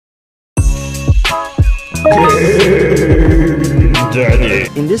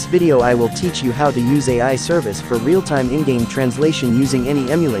In this video I will teach you how to use AI service for real-time in-game translation using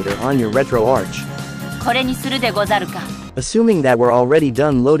any emulator on your Retroarch. これにするでござるか。 Assuming that we're already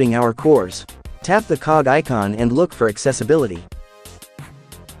done loading our cores, tap the cog icon and look for accessibility.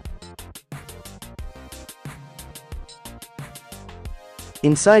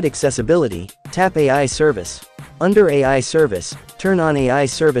 Inside accessibility, tap AI service. Under AI service, turn on AI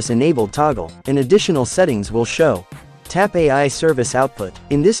service enabled toggle, and additional settings will show. Tap AI service output.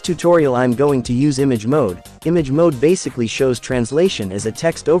 In this tutorial I'm going to use image mode. Image mode basically shows translation as a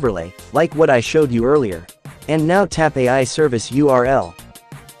text overlay, like what I showed you earlier. And now tap AI service URL.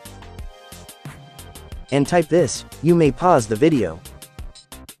 And type this. You may pause the video.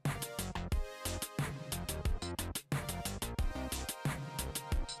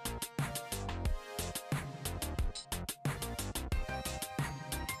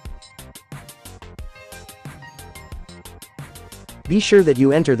 Be sure that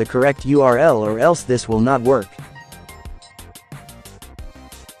you enter the correct URL or else this will not work.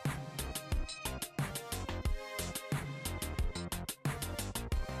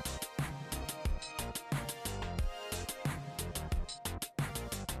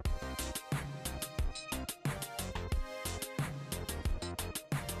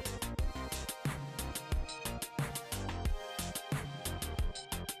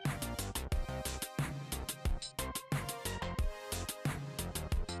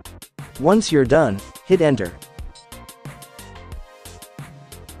 Once you're done, hit enter.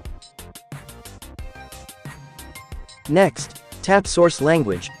 Next, tap source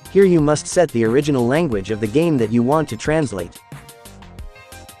language. Here you must set the original language of the game that you want to translate.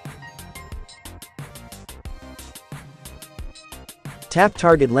 Tap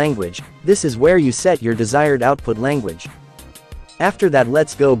target language. This is where you set your desired output language. After that,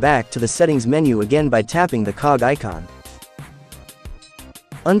 let's go back to the settings menu again by tapping the cog icon.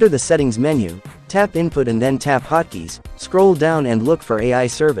 Under the settings menu, tap input and then tap hotkeys, scroll down and look for AI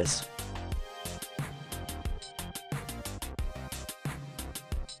service.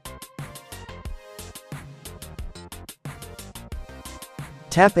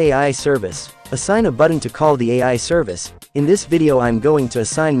 Tap AI service. Assign a button to call the AI service. In this video I'm going to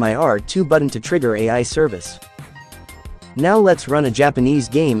assign my R2 button to trigger AI service. Now let's run a Japanese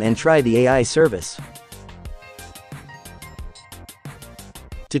game and try the AI service.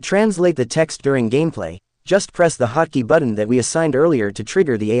 To translate the text during gameplay, just press the hotkey button that we assigned earlier to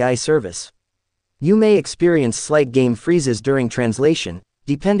trigger the AI service. You may experience slight game freezes during translation,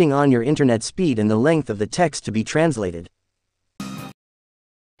 depending on your internet speed and the length of the text to be translated.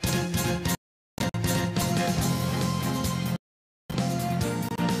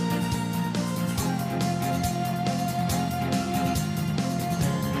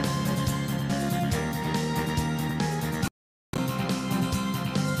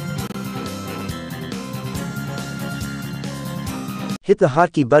 Hit the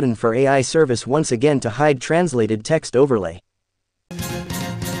hotkey button for AI service once again to hide translated text overlay.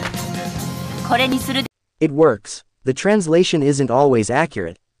 It works. The translation isn't always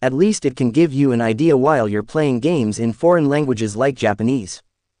accurate, at least it can give you an idea while you're playing games in foreign languages like Japanese.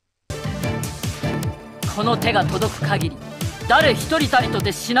 この手が届く限り、誰一人たりと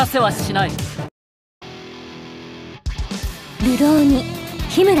て死なせはしない。流浪に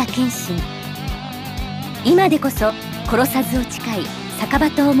日村謙信。今でこそ殺さずを誓い、酒場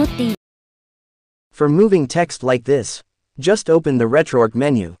を持っている。For moving text like this, just open the Retroarch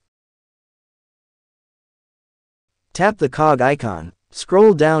menu. Tap the cog icon,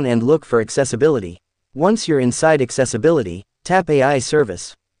 scroll down and look for accessibility. Once you're inside accessibility, tap AI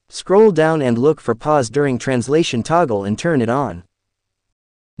service. Scroll down and look for pause during translation toggle and turn it on.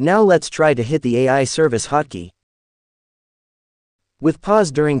 Now let's try to hit the AI service hotkey. With pause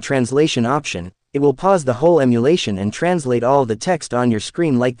during translation option, it will pause the whole emulation and translate all the text on your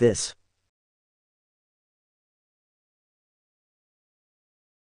screen like this.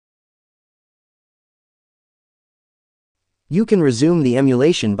 You can resume the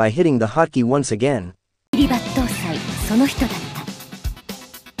emulation by hitting the hotkey once again. その人だった。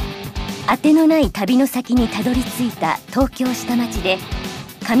当てのない旅の先にたどり着いた東京下町で、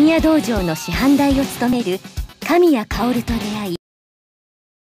神谷道場の師範代を務める神谷薫と出会い、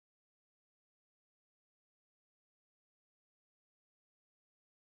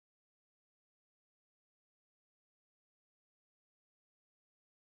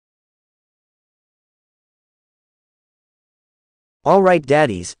Alright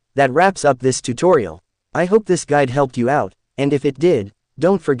daddies, that wraps up this tutorial. I hope this guide helped you out, and if it did,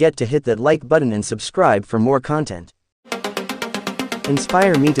 don't forget to hit that like button and subscribe for more content.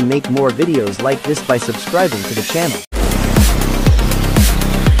 Inspire me to make more videos like this by subscribing to the channel.